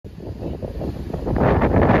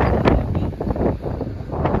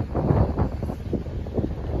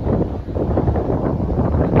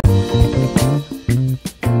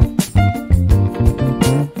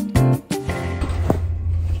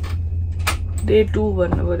Day 2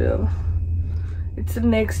 भन्नु पर्यो अब. It's the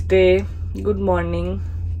next day. Good morning.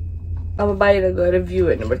 अब बाहिर गएर भ्यू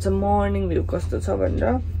हेर्नुपर्छ मर्निङ भ्यू कस्तो छ भनेर.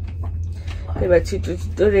 त्यही भएर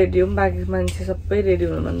छिटो रेडी हौँ. बाँकी मान्छे सबै रेडी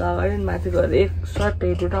हुनुभन्दा अगाडि माथि गएर एक सर्ट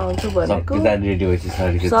हेरेर आउँछु भनेको.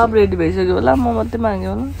 सब रेडी भइसक्यो होला. म मात्रै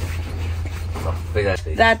माग्यो होला.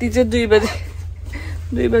 राति चाहिँ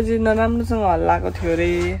 2 बजे नराम्रोसँग हल्लाएको थियो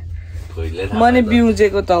अरे. मैले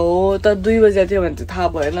बिउजेको त हो तर 2 बजे थियो भने चाहिँ थाहा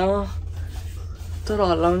भएन. तर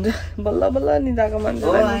हल्लाउँदै बल्ल बल्ल निदाएको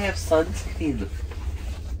मान्छेलाई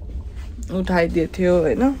उठाइदिएको थियो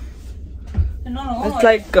होइन. It's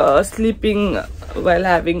like sleeping while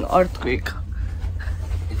having earthquake.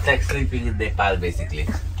 It's like sleeping in Nepal basically.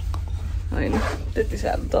 होइन त्यति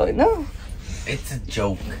साह्रो त होइन. It's a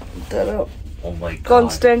joke. तर oh my god.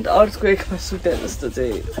 Constant earthquake मा सुते जस्तो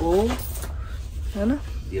चाहिँ हो हैन.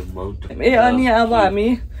 अनि अब हामी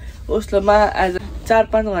ओस्लोमा आज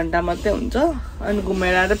 4-5 घण्टा मात्रै हुन्छ. अनि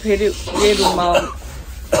घुमेर आएर फेरि यही रुममा.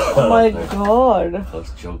 Oh my god. I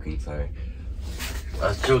was joking, sorry. I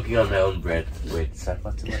was joking on my own breath. Wait, shut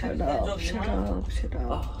up.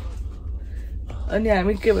 अनि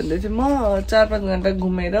हामी के भन्दै थियौँ म 4-5 घण्टा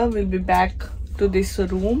घुमेर will be back to this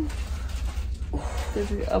room.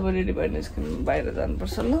 अब रेडी भएर निस्किनु बाहिर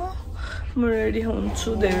जानुपर्छ ल. म रेडी हुन्छु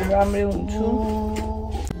धेरै राम्रै हुन्छु.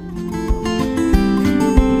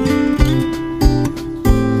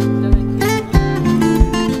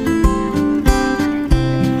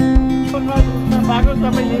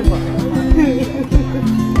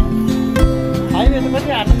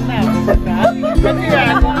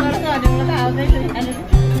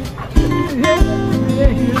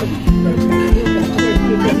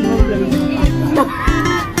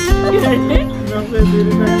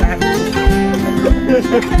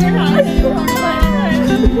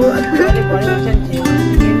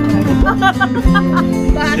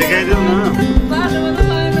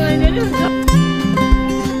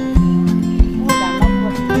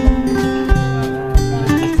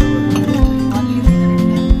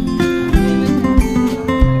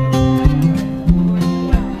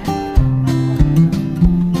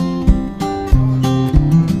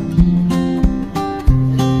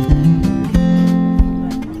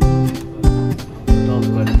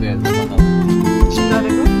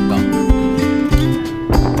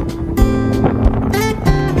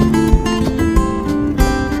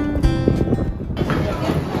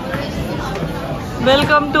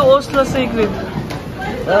 Welcome to Oslo Secret.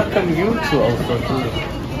 Welcome you to Oslo too.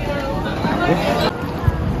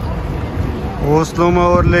 Oslo मा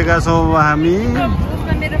ओर्लेका छौं हामी.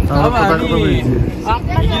 अब हामी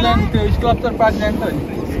विगल्यान्ड स्कल्पचर पार्क जान्छ नि.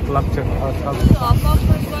 स्कल्पचर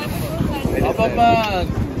हपमा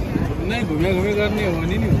नै घुमे गर्ने हो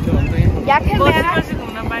नि हुन्छ हुन्छ.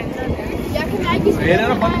 घुम्न पाइन्छ नि.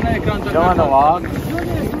 हेरेर फर्किन account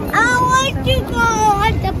I want to go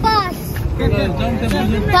on the bus.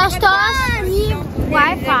 The stars need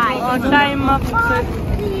Wi-Fi. टाइममा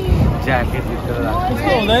ज्याकेट त्यस्तो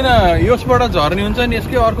हुँदैन. यसबाट झर्ने हुन्छ नि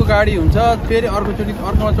यसकै अर्को गाडी हुन्छ फेरि अर्कोचोटि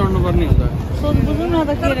अर्कोमा चढ्नु पर्ने हुन्छ. सोध्नु न त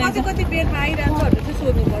के रहेछ. कति बेरमा आइराख्छ चाहिँ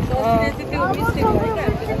सोध्नुपर्छ. त्यो मिस्टेक भयो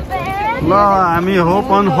ल हामी होप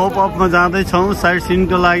अन होप अपमा जाँदैछौँ साइड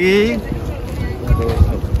सिनको लागि.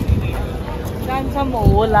 जान्छौँ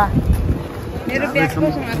होला. मेरो ब्याग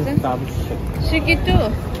कोसँग छ सिकिटु.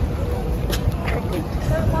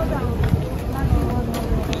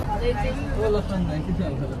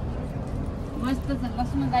 मस्त छ.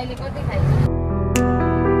 लसुन दाइले कति खाइन्छ.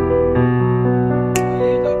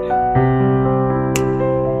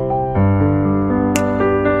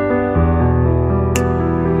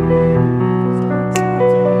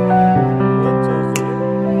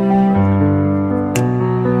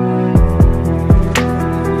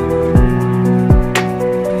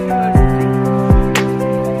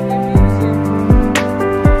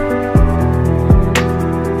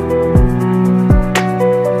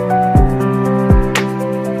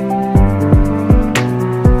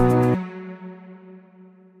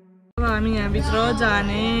 हामी यहाँभित्र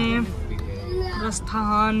जाने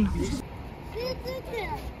प्रस्थान.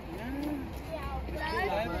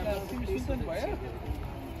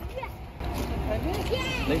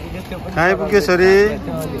 कहाँ पुग्यो सरी?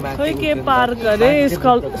 खोइ के पार्क अरे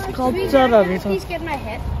स्कल्पचरहरू छ.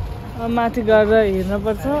 माथि गएर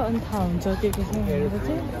हेर्नुपर्छ अनि थाहा हुन्छ के छ भनेर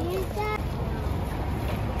चाहिँ.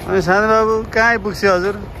 अनि सानो बाबु कहाँ आइपुग्छ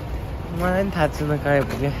हजुर? मलाई पनि थाहा छैन कहाँ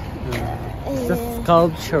आइपुग्यो.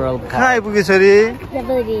 Sculptural park. कहाँ आइपुग्यो सरी?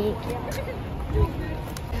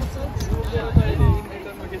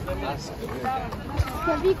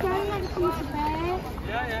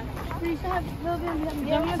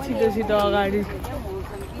 छिटो छिटो अगाडि.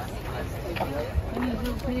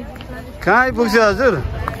 कहाँ आइपुग्छ हजुर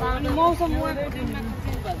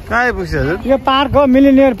कहाँ आइपुग्छ हजुर यो पार्क हो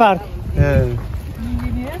मिलिनियर पार्क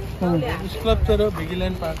स्कल्पचर हो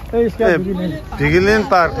भिगिल्यान्ड पार्क भिगिल्यान्ड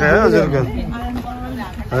पार्क है हजुरको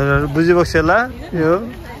हजुर बुझिबक्छ होला यो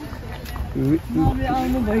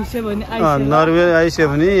नर्वे आइसक्यो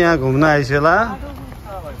भने यहाँ घुम्न आइसक्यो होला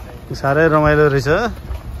साह्रै रमाइलो रहेछ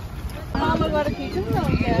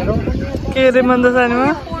के अरे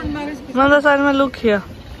मन्दसारीमा look here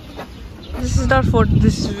this is not for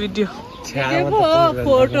this video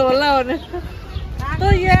photo होला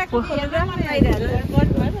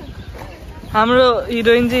हाम्रो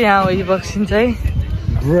हिरोइन चाहिँ यहाँ भइबक्सिन्छ है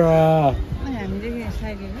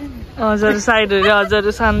हजुर साइडहरू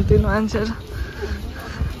हजुर शान्तिनु मान्छेहरू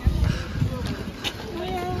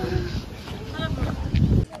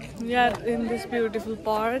We are in this beautiful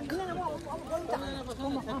park.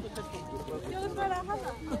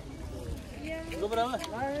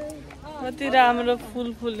 कति राम्रो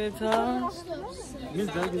फुल फुलेछ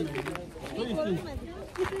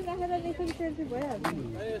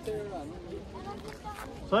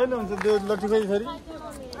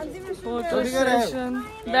फोटो सेसन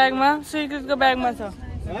ब्यागमा स्वीकृतको ब्यागमा छ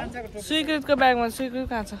स्वीकृतको ब्यागमा स्वीकृत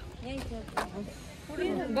कहाँ छ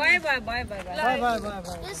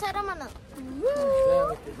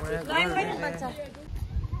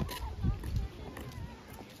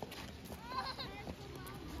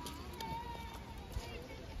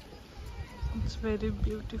It's very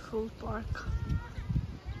beautiful park.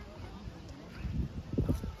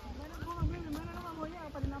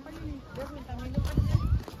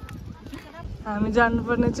 हामी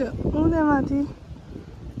जानुपर्ने चाहिँ उनीहरू माथि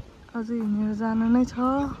अझै हिँडेर जानु नै छ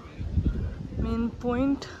मेन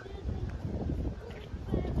पोइन्ट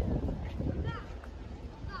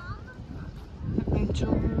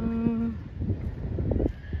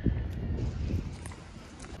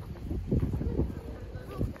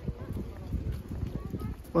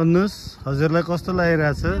भन्नुहोस् हजुरलाई कस्तो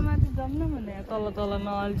लागिरहेछ माथि जाऊँ न भने तल तल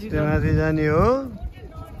नअल्झी त्यो माथि जाने हो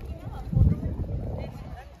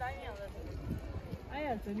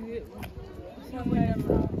आइहाल्छ नि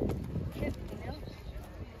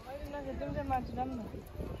माथि जाऊँ न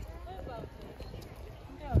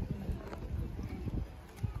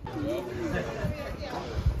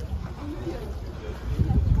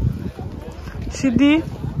सिद्धि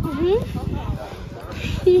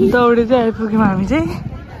दौडे चाहिँ आइपुग्यौँ हामी चाहिँ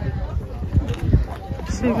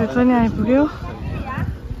सिक्रेट पनि आइपुग्यो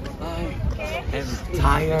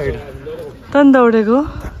त नि दौडेको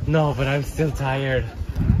No, but I'm still tired.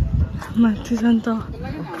 माथि छ नि त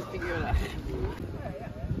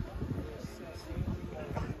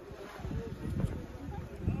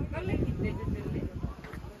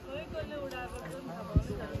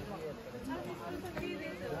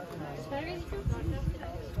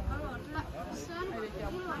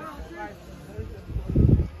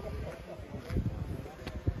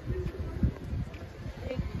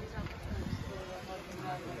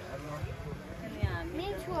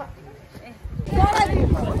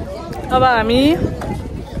अब हामी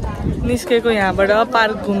निस्केको यहाँबाट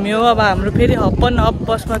पार्क घुम्यो अब हाम्रो फेरि हप एन्ड अप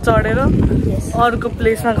बसमा चढेर अर्को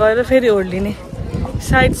प्लेसमा गएर फेरि ओर्लिने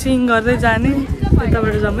साइट सिइङ गर्दै जाने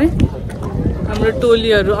यताबाट जम्मै हाम्रो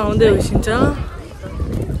टोलीहरू आउँदै होइसिन्छ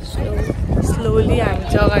स्लोली हामी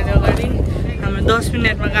चाहिँ अगाडि अगाडि हाम्रो 10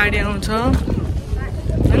 मिनेटमा गाडी आउँछ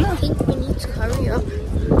हैन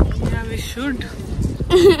we should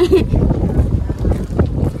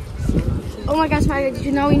Oh my gosh, Smarika, did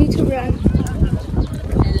you know we need to run?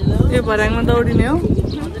 यो भर्याङमा दौडिने हो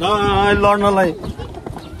लड्नलाई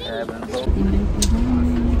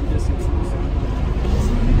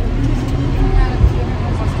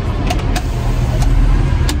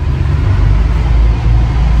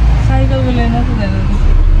साइकलको लिएन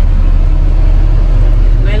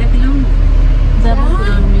त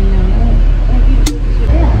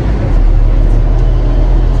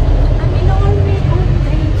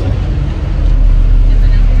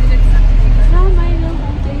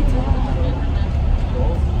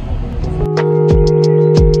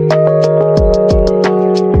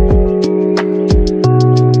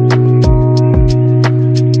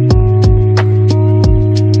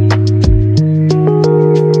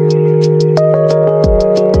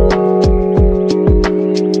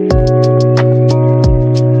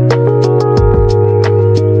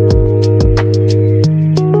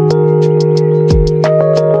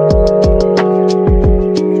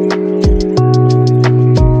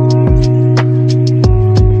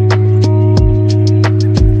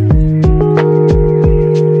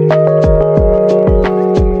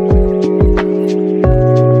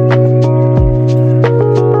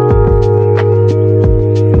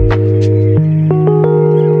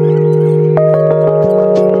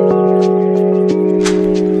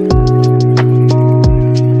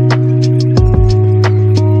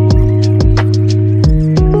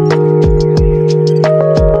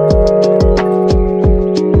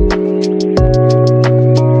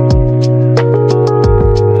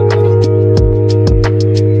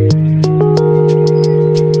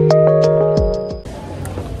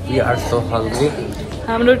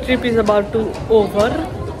हाम्रो trip is about to over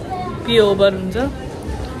P over हुन्छ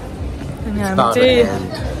अनि हामी चाहिँ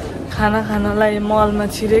खाना खानलाई मलमा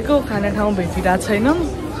छिरेको खाने ठाउँ भेटिरहेको छैनौँ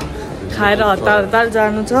खाएर हतार हतार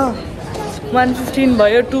जानु छ 1:15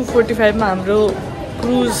 भयो 2:45 मा हाम्रो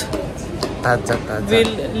cruise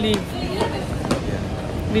will leave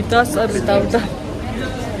with us or without अस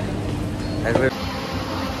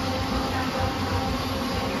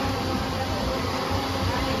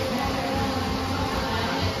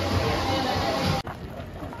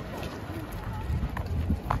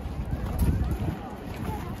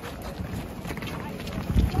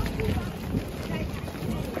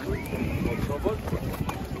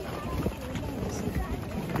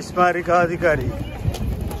स्मारिका अधिकारी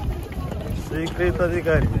स्वीकृत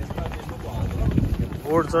अधिकारी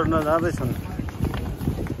बोर्ड चढ्न जाँदैछन्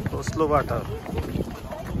ओस्लोबाट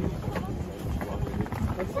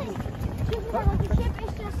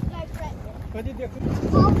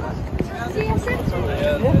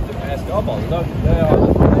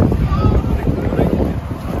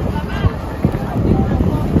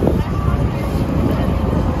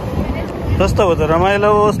कस्तो भयो त रमाइलो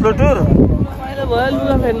ओस्लो टुर भयो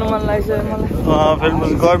लुगा फेर्नु मन लागिसक्यो मलाई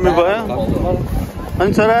फेरि गर्मी भयो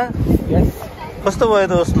अनि छोरा कस्तो भयो त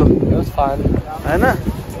ओस्लो होइन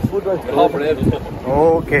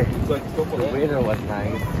okay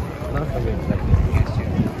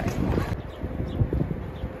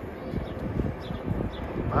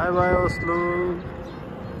by by Oslo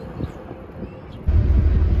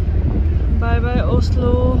by by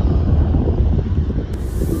Oslo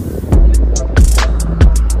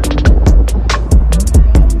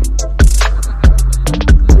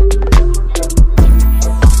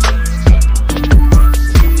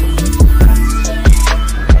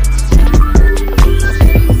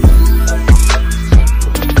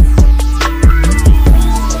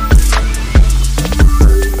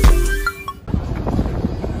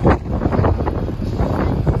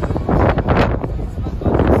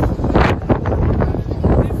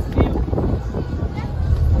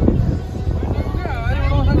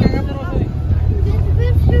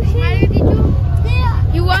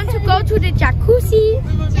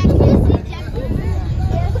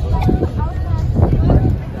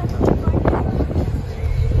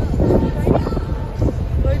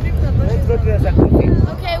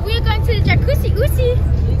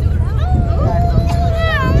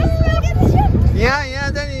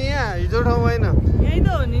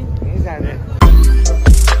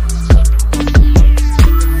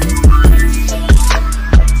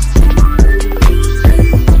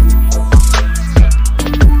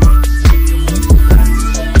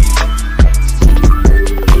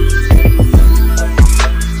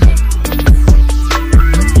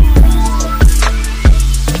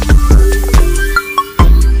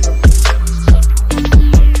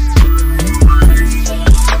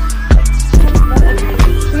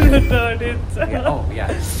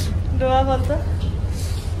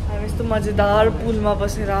मजेदार पुलमा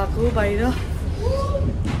बसेर आएको बाहिर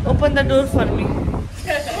open the door for me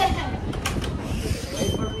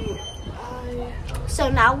So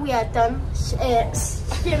now we are done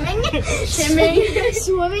swimming,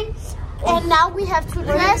 and now we have to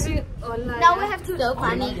dress. Now we have to go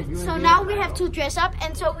funny. So now we have to dress up,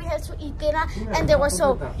 and so we have to eat dinner. And there was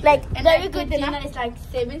so like very good dinner. It's like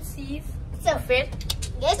 7 C's. So fit.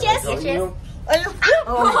 Yes. So now,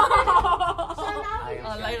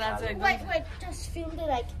 wait, just film the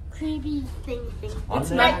like creepy thing.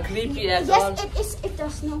 It's not creepy at all. Yes, it is. It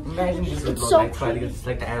does no. Imagine this would look like trying to get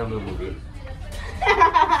like the animal movie.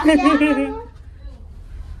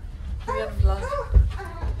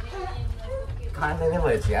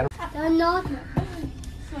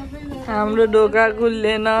 हाम्रो ढोका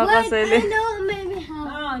खुल्लेन कसैले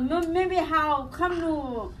No, maybe how? Come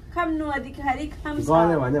no, Adhikari, come.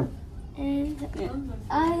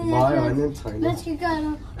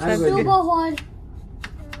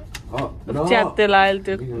 च्यात्ते लाग्यो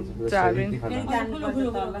त्यो चाबी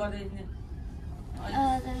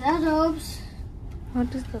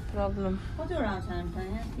What is the problem?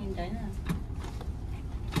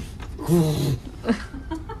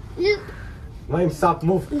 Stop,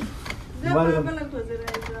 move. I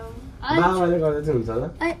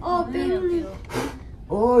opened.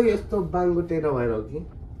 Oh, yes, to bango tera bhayera ho ki?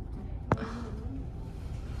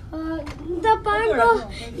 The tango.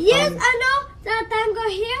 Yes, I know. The tango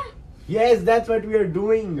here. Yes, that's what we are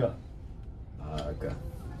doing. Okay.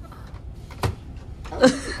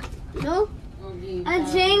 No. I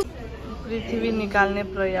think. पृथ्वी निकाल्ने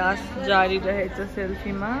प्रयास जारी रहेछ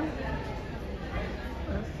सेल्फीमा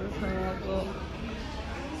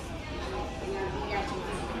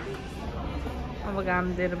अब घाम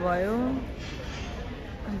धेर भयो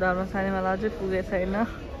धर्मशालामा अझै पुगेको छैन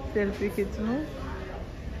सेल्फी खिच्नु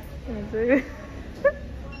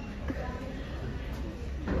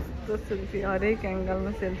सेल्फी हरेक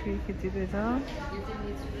एङ्गलमा सेल्फी खिचिँदैछ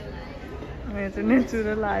यो चाहिँ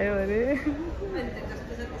नेचुरल आयो अरे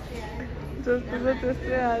जस्तो छ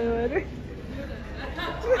त्यस्तै आयो अरे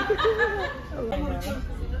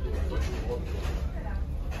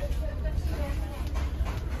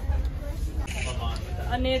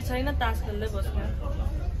अनि छैन तास खेल्दै बस्नु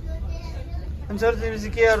अनि सर तिमी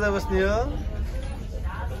चाहिँ के गर्दै बस्ने हो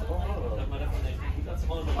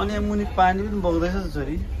अनि मुनि पानी पनि बग्दैछ त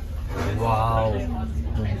छोरी वाउ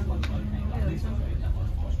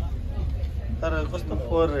तर कस्तो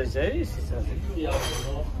फोहोर रहेछ है सिसा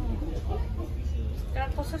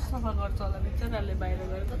कसरी सफा गर्छ होला बिचराले बाहिर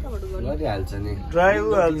गएर कताबाट गर्छ गरिहाल्छ नि ड्राई उ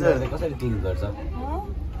हाल्छ कसरी क्लिन गर्छ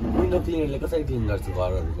विन्डो क्लिनरले कसरी क्लिन गर्छ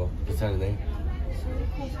घरहरूको त्यसरी नै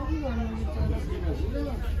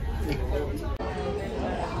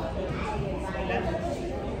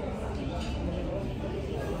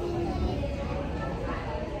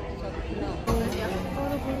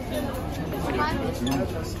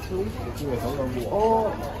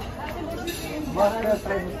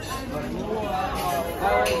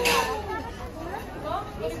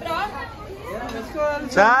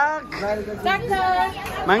चाक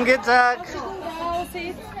मांगे चाक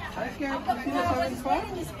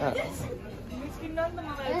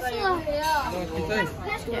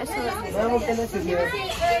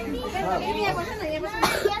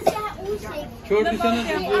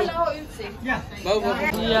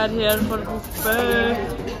We are here for buffet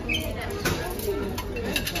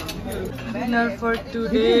dinner for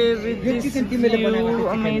today with this view.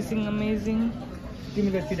 Amazing. What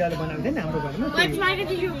Smarika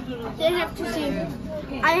did you? They have to see.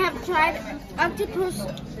 I have tried octopus.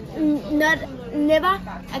 Never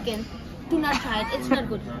again. Do not try it. It's not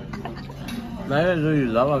good. I really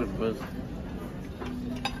love octopus.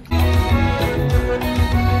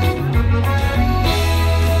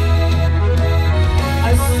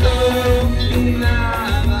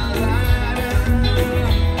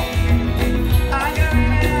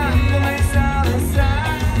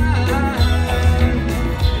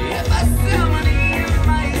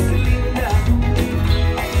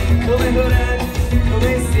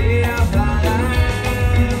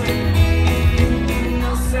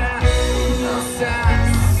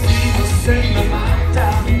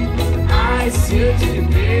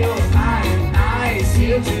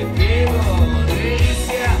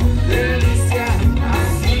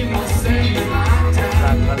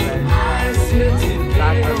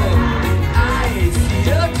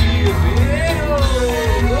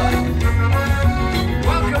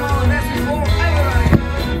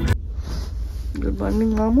 Good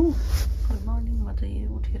morning, Mamu. Good morning. म त यहाँ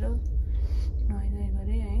उठेर नुहाइ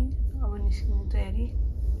गरे है अब निस्किनु तयारी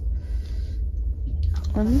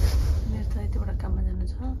अनि मेरो त यतिबाट काममा जानु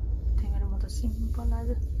छ त्यही भएर म त सिम्पल आज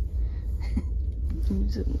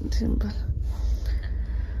सिम्पल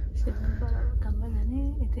अब काममा जाने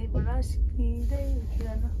यतैबाट सिधै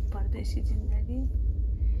उठिरहनु परदेशी जिन्दगी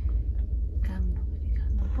काम नगरी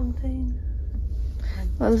खान पुग्दैन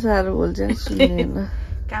अलि साह्रो बोल्छ सुन्दैन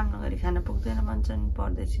काम नगरी खान पुग्दैन भन्छन्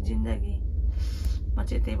परदेशी जिन्दगी म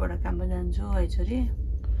चाहिँ यतैबाट काममा जान्छु है छोरी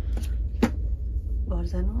घर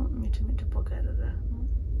जानु मिठो मिठो पकाएर राख्नु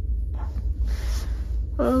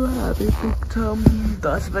अब हामी पुग्छौँ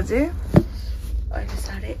 10 बजे अहिले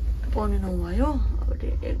 9:30 भयो अब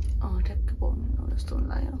ठ्याक्क 9:30 जस्तो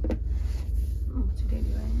लाग्यो म चाहिँ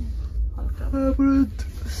रेडी भएँ हल्का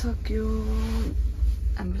सक्यो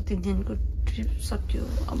हाम्रो 3 दिनको ट्रिप सक्यो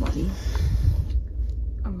अब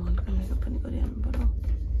हल्का मेकअप पनि गरिहाल्नु पर्यो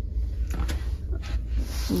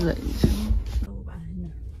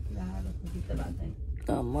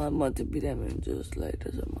म चाहिँ बिरामी हुन्छु जस्तो लागेको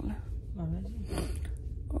छ मलाई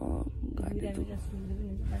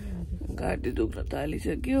घाँटी दुख्न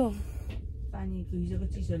थालिसक्यो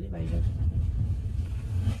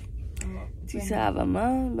चिसा हावामा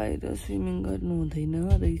बाहिर स्विमिङ गर्नु हुँदैन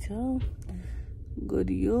रहेछ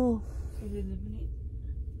गरियो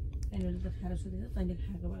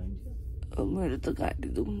मेरो त घाँटी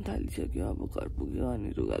दुख्न थालिसक्यो अब घर पुग्यो अनि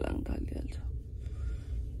रुगा लाग्न थालिहाल्छ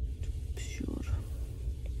स्योर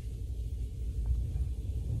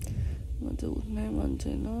म त उठ्नै मन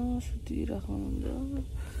छैन सुतिराख्नु हुन्छ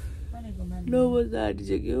 9 बजे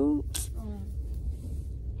आँटिसक्यो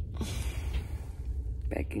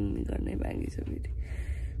प्याकिङ गर्नै बाँकी छ फेरि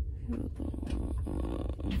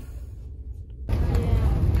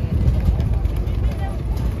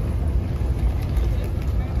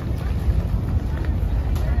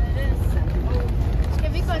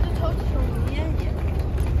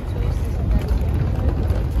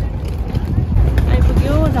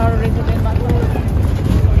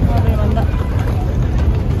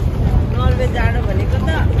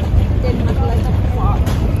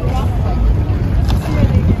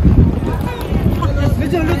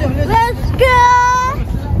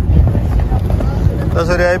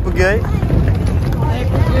बिस्तारै आइपुग्यो है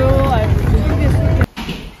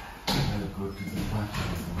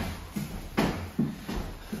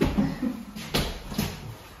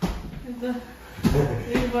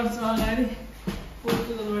एक वर्ष अगाडि